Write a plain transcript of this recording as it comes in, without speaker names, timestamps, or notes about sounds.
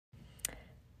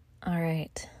All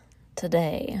right,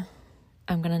 today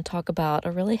I'm going to talk about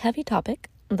a really heavy topic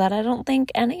that I don't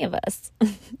think any of us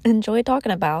enjoy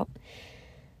talking about,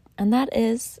 and that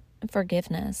is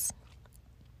forgiveness.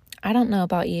 I don't know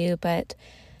about you, but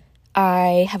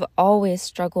I have always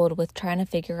struggled with trying to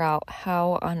figure out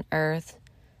how on earth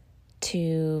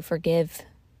to forgive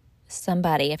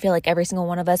somebody. I feel like every single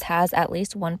one of us has at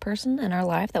least one person in our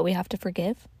life that we have to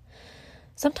forgive.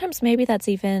 Sometimes maybe that's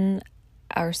even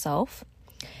ourselves.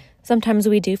 Sometimes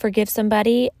we do forgive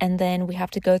somebody and then we have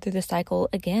to go through the cycle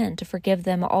again to forgive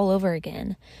them all over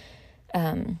again.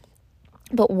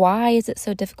 But why is it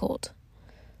so difficult?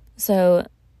 So,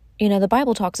 the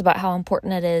Bible talks about how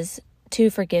important it is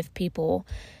to forgive people.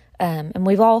 And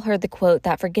we've all heard the quote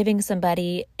that forgiving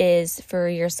somebody is for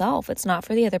yourself. It's not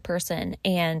for the other person.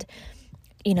 And,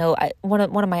 one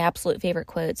of my absolute favorite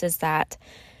quotes is that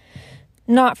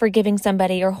not forgiving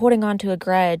somebody or holding on to a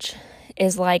grudge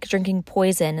is like drinking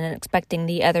poison and expecting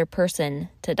the other person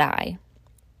to die.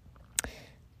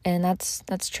 And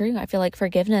that's true. I feel like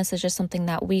forgiveness is just something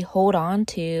that we hold on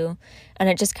to, and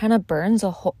it just kind of burns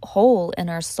a hole in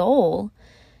our soul,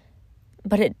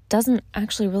 but it doesn't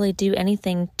actually really do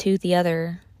anything to the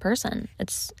other person.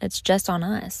 It's just on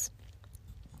us.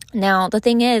 Now, the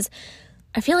thing is,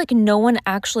 I feel like no one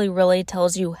actually really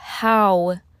tells you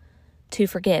how to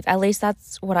forgive. At least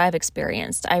that's what I've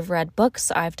experienced. I've read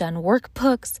books, I've done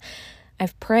workbooks,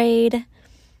 I've prayed,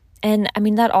 and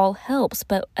that all helps.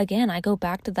 But again, I go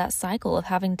back to that cycle of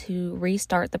having to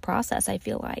restart the process, I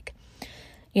feel like.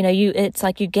 It's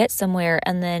like you get somewhere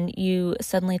and then you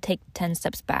suddenly take 10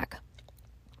 steps back.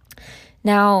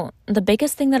 Now, the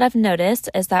biggest thing that I've noticed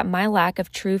is that my lack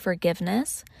of true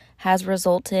forgiveness has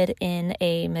resulted in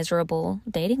a miserable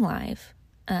dating life.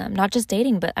 Not just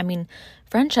dating, but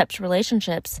friendships,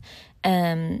 relationships,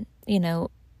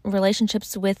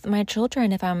 relationships with my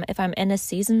children. If I'm in a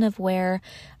season of where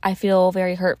I feel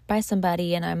very hurt by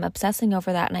somebody and I'm obsessing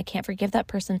over that and I can't forgive that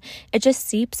person, it just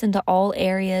seeps into all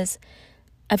areas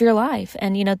of your life.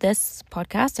 And, this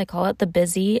podcast, I call it the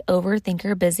Busy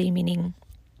Overthinker. Busy meaning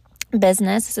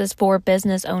business. This is for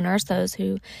business owners, those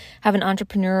who have an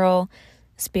entrepreneurial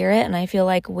spirit. And I feel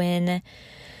like when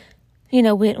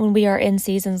we are in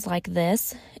seasons like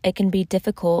this, it can be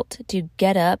difficult to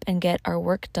get up and get our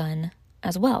work done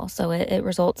as well. So it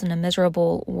results in a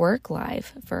miserable work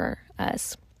life for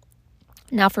us.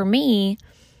 Now, for me,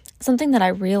 something that I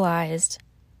realized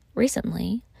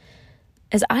recently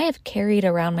is I have carried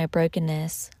around my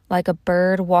brokenness like a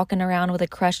bird walking around with a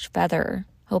crushed feather,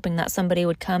 hoping that somebody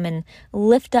would come and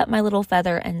lift up my little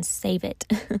feather and save it.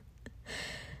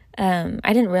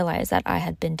 I didn't realize that I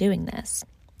had been doing this.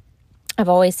 I've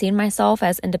always seen myself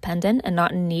as independent and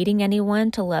not needing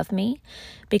anyone to love me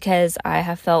because I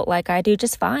have felt like I do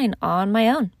just fine on my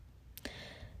own.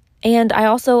 And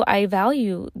I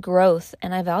value growth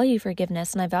and I value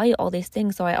forgiveness and I value all these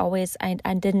things. So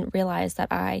I didn't realize that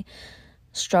I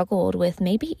struggled with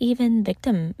maybe even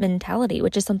victim mentality,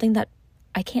 which is something that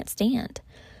I can't stand.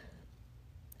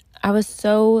 I was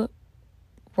so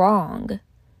wrong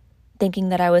thinking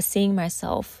that I was seeing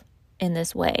myself in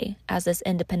this way as this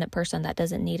independent person that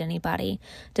doesn't need anybody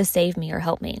to save me or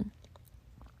help me.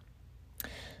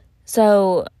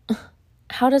 So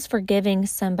how does forgiving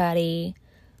somebody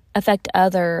affect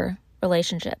other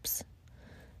relationships?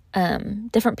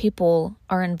 Different people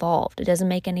are involved. It doesn't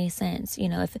make any sense.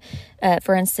 If,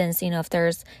 for instance, if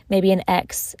there's maybe an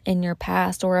ex in your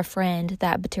past or a friend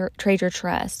that betrayed your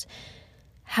trust,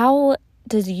 how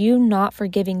does you not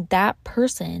forgiving that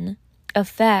person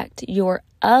affect your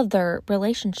other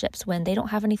relationships when they don't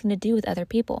have anything to do with other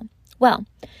people? Well,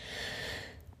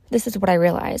 this is what I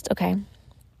realized, okay?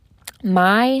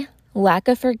 My lack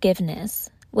of forgiveness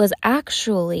was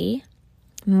actually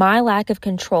my lack of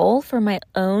control for my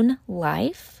own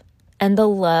life and the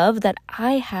love that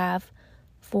I have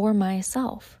for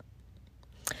myself.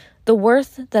 The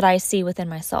worth that I see within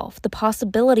myself, the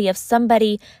possibility of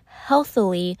somebody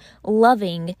healthily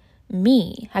loving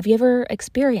me. Have you ever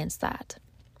experienced that?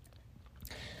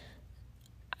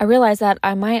 I realized that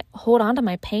I might hold on to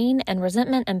my pain and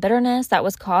resentment and bitterness that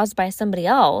was caused by somebody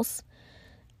else,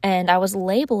 and I was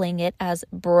labeling it as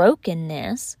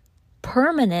brokenness,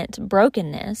 permanent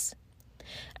brokenness.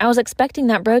 I was expecting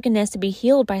that brokenness to be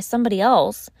healed by somebody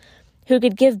else who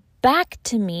could give back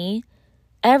to me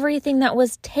everything that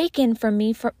was taken from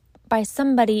me by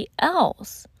somebody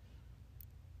else.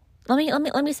 Let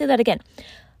me say that again.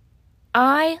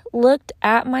 I looked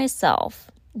at myself.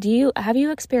 Have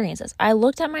you experienced this? I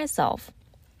looked at myself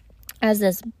as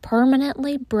this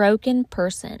permanently broken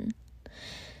person,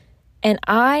 and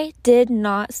I did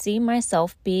not see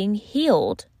myself being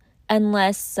healed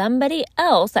unless somebody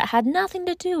else that had nothing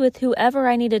to do with whoever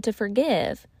I needed to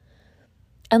forgive,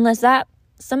 unless that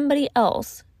somebody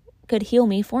else could heal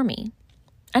me for me.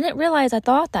 I didn't realize I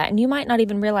thought that, and you might not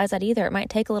even realize that either. It might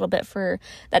take a little bit for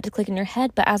that to click in your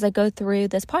head, but as I go through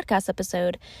this podcast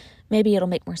episode, maybe it'll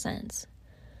make more sense.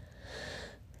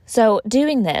 So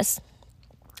doing this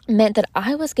meant that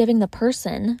I was giving the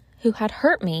person who had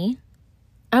hurt me,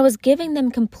 I was giving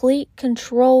them complete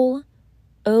control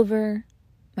over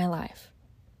my life.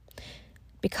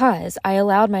 Because I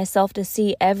allowed myself to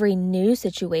see every new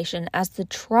situation as the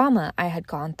trauma I had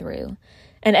gone through,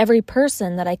 and every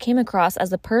person that I came across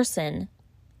as the person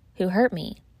who hurt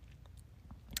me.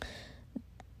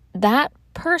 That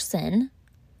person,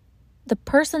 the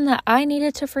person that I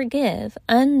needed to forgive,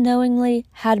 unknowingly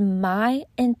had my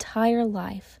entire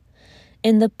life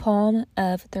in the palm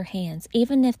of their hands,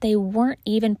 even if they weren't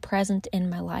even present in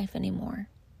my life anymore.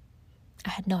 I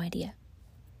had no idea.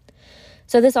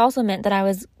 So this also meant that I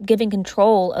was giving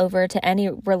control over to any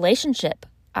relationship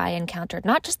I encountered,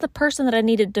 not just the person that I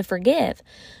needed to forgive,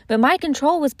 but my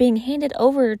control was being handed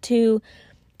over to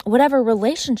whatever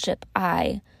relationship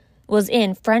I was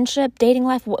in, friendship, dating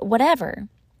life, whatever.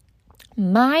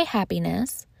 My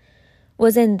happiness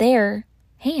was in their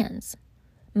hands.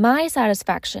 My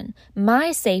satisfaction,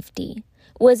 my safety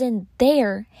was in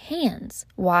their hands.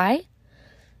 Why?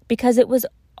 Because it was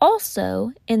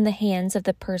also in the hands of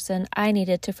the person I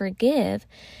needed to forgive,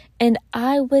 and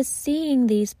I was seeing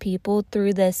these people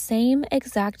through the same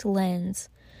exact lens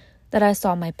that I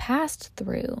saw my past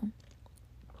through.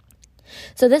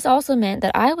 So this also meant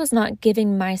that I was not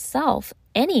giving myself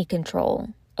any control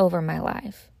over my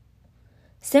life,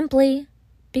 simply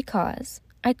because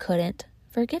I couldn't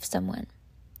forgive someone.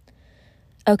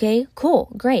 Okay,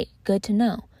 cool, great, good to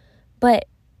know. But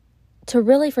to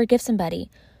really forgive somebody,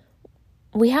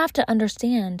 we have to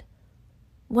understand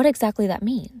what exactly that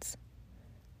means.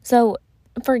 So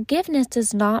forgiveness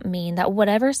does not mean that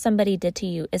whatever somebody did to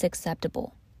you is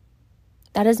acceptable.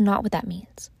 That is not what that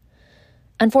means.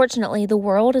 Unfortunately, the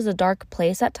world is a dark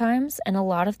place at times, and a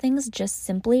lot of things just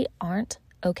simply aren't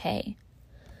okay.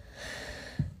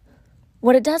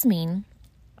 What it does mean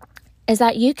is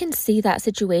that you can see that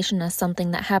situation as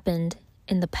something that happened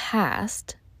in the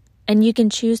past, and you can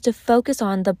choose to focus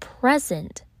on the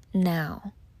present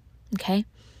now. Okay?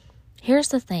 Here's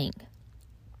the thing.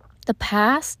 The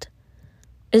past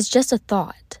is just a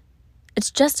thought.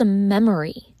 It's just a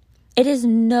memory. It is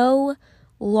no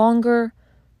longer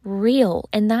real,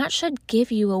 and that should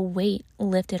give you a weight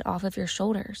lifted off of your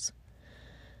shoulders.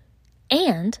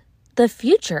 And the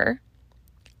future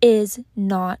is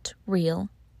not real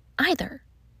either.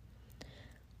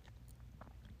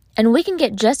 And we can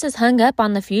get just as hung up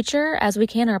on the future as we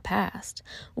can our past.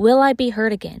 Will I be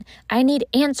hurt again? I need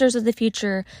answers of the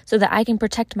future so that I can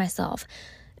protect myself.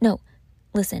 No,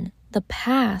 listen, the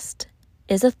past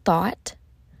is a thought.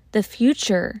 The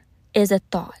future is a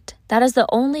thought. That is the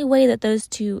only way that those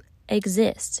two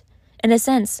exist. In a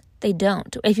sense, they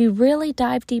don't. If you really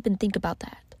dive deep and think about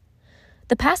that,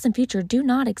 the past and future do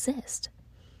not exist.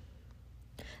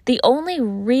 The only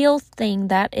real thing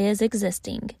that is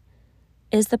existing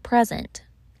is the present.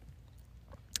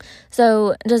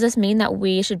 So, does this mean that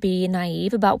we should be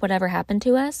naive about whatever happened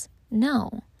to us?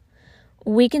 No.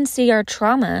 We can see our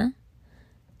trauma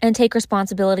and take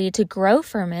responsibility to grow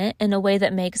from it in a way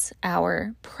that makes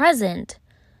our present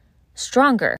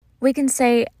stronger. We can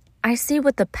say, I see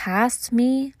what the past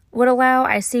me would allow.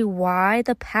 I see why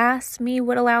the past me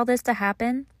would allow this to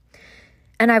happen.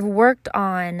 And I've worked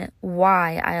on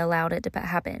why I allowed it to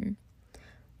happen.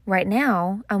 Right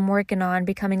now, I'm working on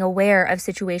becoming aware of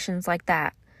situations like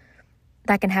that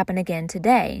can happen again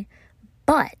today.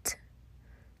 But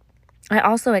I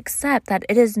also accept that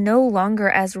it is no longer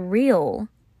as real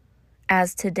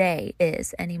as today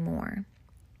is anymore.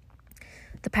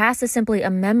 The past is simply a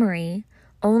memory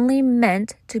only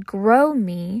meant to grow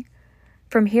me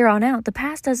from here on out. The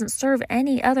past doesn't serve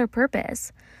any other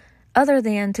purpose other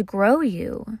than to grow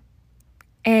you.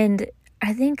 And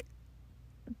I think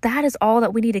that is all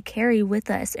that we need to carry with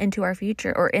us into our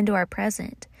future or into our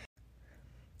present.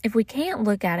 If we can't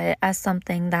look at it as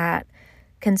something that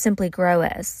can simply grow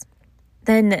us,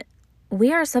 then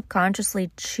we are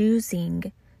subconsciously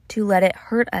choosing to let it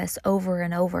hurt us over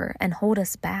and over and hold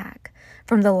us back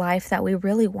from the life that we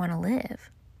really want to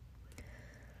live.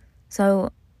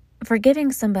 So,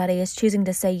 forgiving somebody is choosing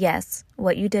to say, yes,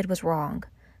 what you did was wrong,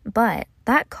 but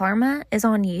that karma is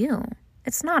on you.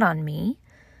 It's not on me.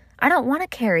 I don't want to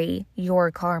carry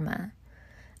your karma.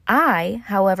 I,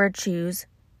 however, choose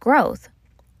growth.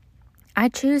 I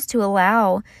choose to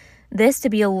allow this to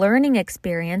be a learning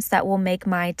experience that will make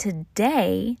my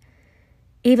today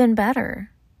even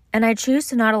better. And I choose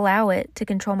to not allow it to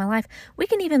control my life. We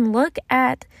can even look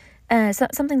at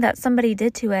something that somebody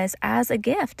did to us as a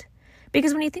gift.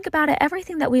 Because when you think about it,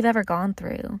 everything that we've ever gone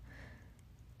through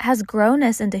has grown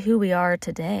us into who we are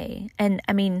today. And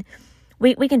I mean,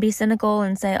 we can be cynical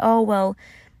and say, oh, well,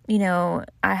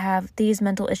 I have these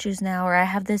mental issues now, or I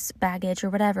have this baggage or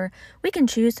whatever. We can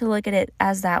choose to look at it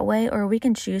as that way, or we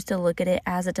can choose to look at it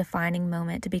as a defining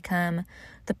moment to become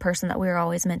the person that we were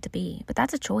always meant to be. But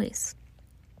that's a choice.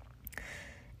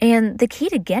 And the key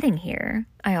to getting here,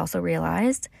 I also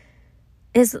realized,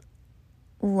 is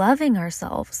loving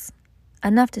ourselves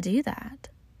enough to do that.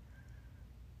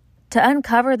 To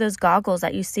uncover those goggles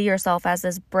that you see yourself as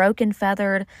this broken,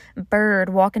 feathered bird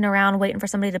walking around waiting for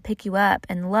somebody to pick you up,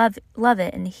 and love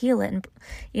it and heal it,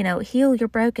 and, heal your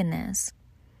brokenness.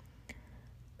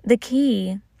 The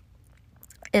key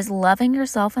is loving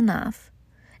yourself enough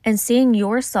and seeing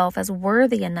yourself as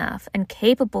worthy enough and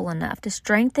capable enough to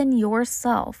strengthen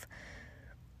yourself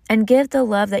and give the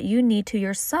love that you need to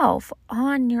yourself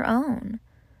on your own.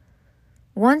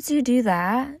 Once you do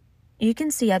that, you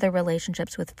can see other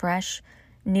relationships with fresh,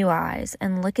 new eyes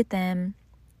and look at them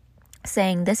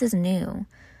saying, this is new.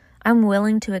 I'm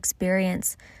willing to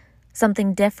experience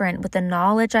something different with the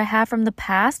knowledge I have from the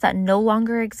past that no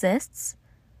longer exists.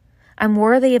 I'm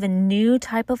worthy of a new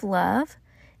type of love,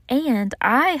 and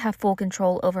I have full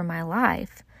control over my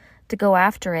life to go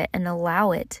after it and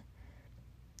allow it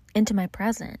into my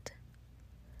present.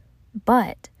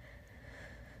 But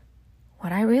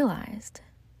what I realized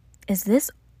is this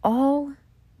all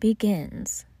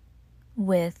begins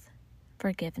with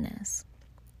forgiveness.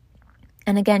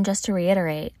 And again, just to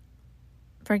reiterate,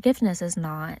 forgiveness is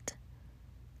not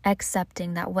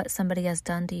accepting that what somebody has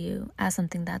done to you as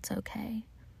something that's okay.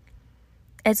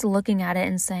 It's looking at it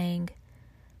and saying,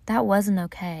 that wasn't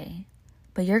okay,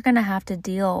 but you're going to have to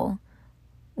deal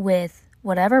with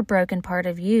whatever broken part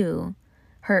of you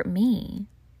hurt me.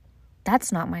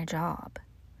 That's not my job.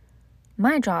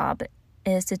 My job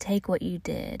is to take what you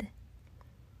did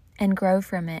and grow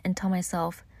from it and tell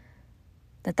myself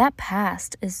that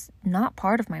past is not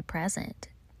part of my present.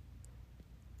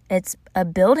 It's a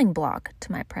building block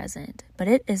to my present, but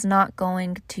it is not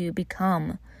going to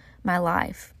become my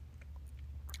life.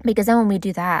 Because then when we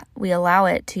do that, we allow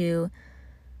it to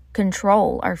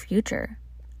control our future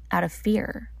out of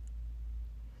fear.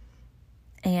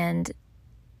 And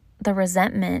the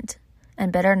resentment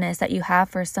and bitterness that you have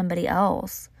for somebody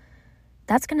else,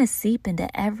 that's going to seep into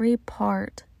every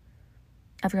part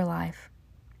of your life.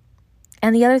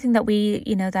 And the other thing that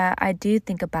that I do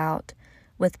think about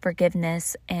with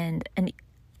forgiveness and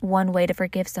one way to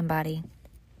forgive somebody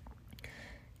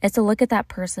is to look at that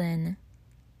person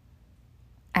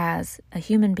as a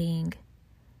human being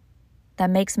that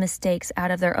makes mistakes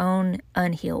out of their own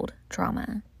unhealed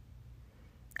trauma.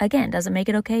 Again, does it make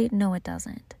it okay? No, it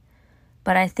doesn't.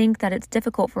 But I think that it's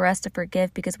difficult for us to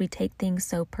forgive because we take things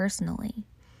so personally,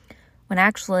 when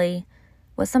actually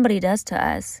what somebody does to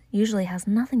us usually has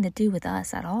nothing to do with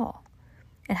us at all.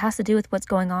 It has to do with what's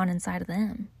going on inside of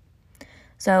them.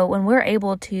 So when we're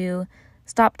able to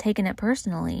stop taking it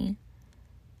personally,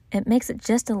 it makes it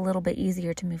just a little bit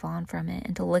easier to move on from it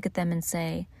and to look at them and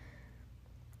say,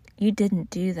 you didn't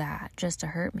do that just to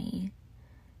hurt me.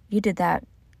 You did that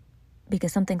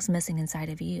because something's missing inside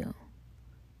of you.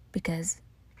 Because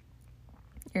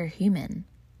you're human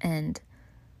and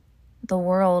the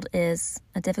world is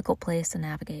a difficult place to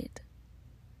navigate.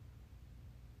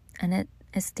 And it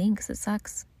stinks. It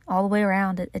sucks. All the way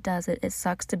around, it does. It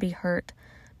sucks to be hurt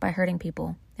by hurting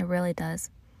people. It really does.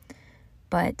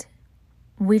 But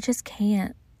we just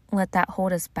can't let that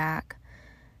hold us back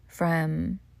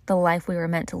from the life we were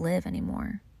meant to live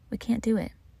anymore. We can't do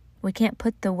it. We can't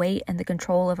put the weight and the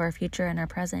control of our future and our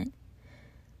present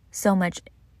so much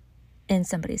in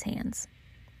somebody's hands.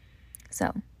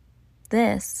 So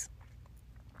this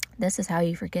is how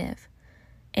you forgive.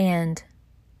 And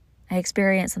I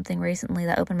experienced something recently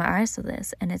that opened my eyes to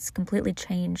this, and it's completely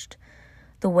changed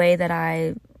the way that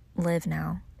I live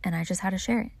now, and I just had to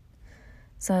share it.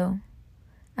 So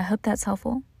I hope that's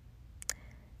helpful,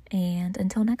 and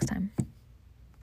until next time.